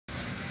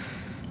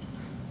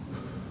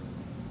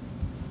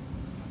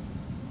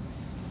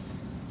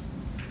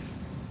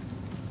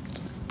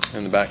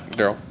In the back,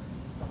 Daryl.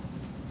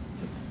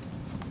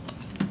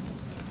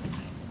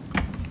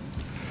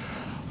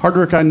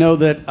 Hardreck, I know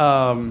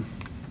that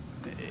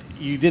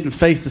you didn't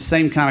face the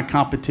same kind of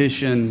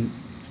competition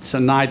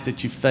tonight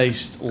that you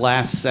faced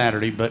last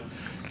Saturday, but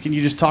can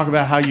you just talk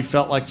about how you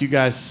felt like you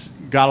guys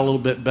got a little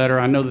bit better?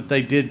 I know that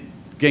they did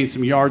gain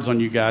some yards on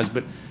you guys,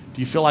 but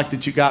do you feel like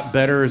that you got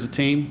better as a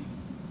team?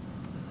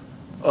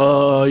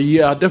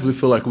 Yeah, I definitely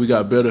feel like we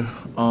got better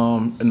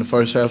in the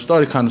first half.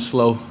 Started kind of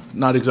slow,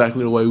 not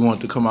exactly the way we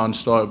wanted to come out and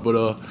start,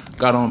 but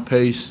got on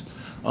pace.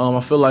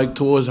 I feel like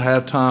towards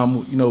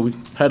halftime, we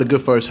had a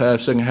good first half.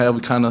 Second half,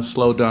 we kind of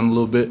slowed down a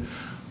little bit.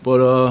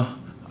 But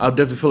I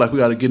definitely feel like we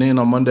got to get in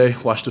on Monday,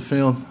 watch the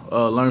film,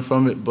 learn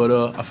from it.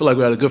 But I feel like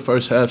we had a good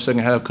first half.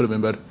 Second half could have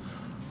been better.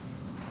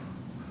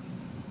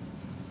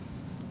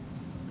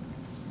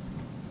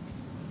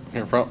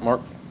 Here in front,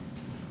 Mark.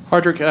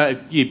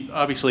 Hardreck, you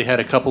obviously had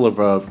a couple of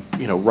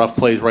rough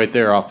plays right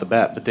there off the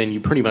bat, but then you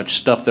pretty much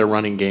stuffed their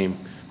running game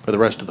for the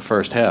rest of the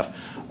first half.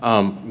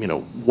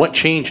 What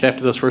changed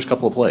after those first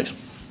couple of plays?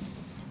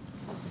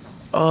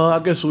 I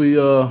guess we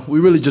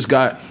really just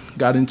got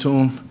into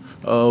them.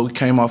 We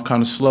came off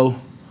kind of slow.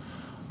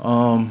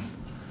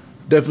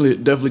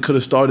 Definitely could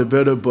have started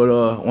better,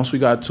 but once we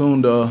got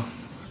tuned,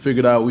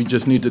 figured out we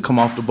just need to come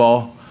off the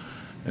ball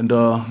and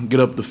get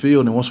up the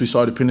field. And once we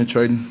started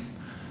penetrating,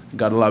 it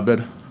got a lot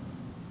better.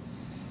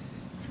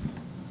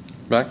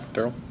 Back,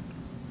 Daryl.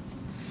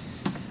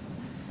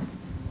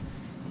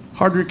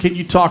 Hardreck, can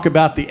you talk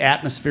about the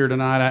atmosphere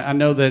tonight? I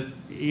know that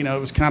it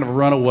was kind of a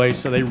runaway,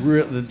 so the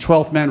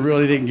 12th man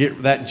really didn't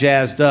get that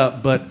jazzed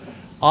up. But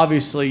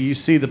obviously, you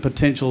see the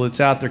potential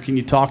that's out there. Can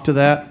you talk to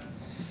that?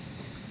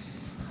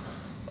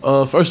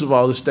 First of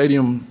all, the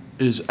stadium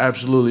is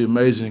absolutely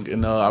amazing,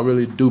 and I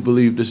really do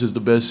believe this is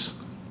the best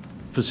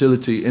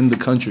facility in the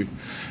country.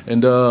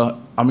 And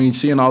I mean,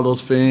 seeing all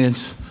those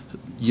fans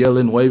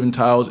yelling, waving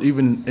towels,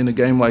 even in a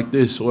game like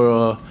this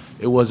where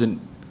it wasn't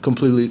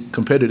completely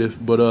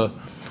competitive, but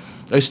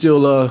they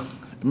still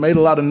made a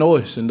lot of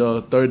noise. And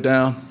third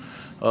down,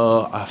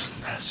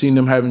 I've seen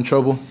them having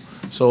trouble.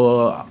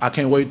 So I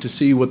can't wait to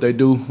see what they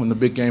do when the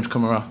big games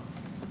come around.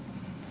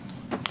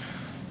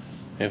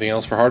 Anything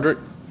else for Hardreck?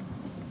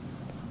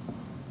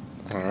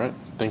 All right.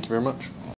 Thank you very much.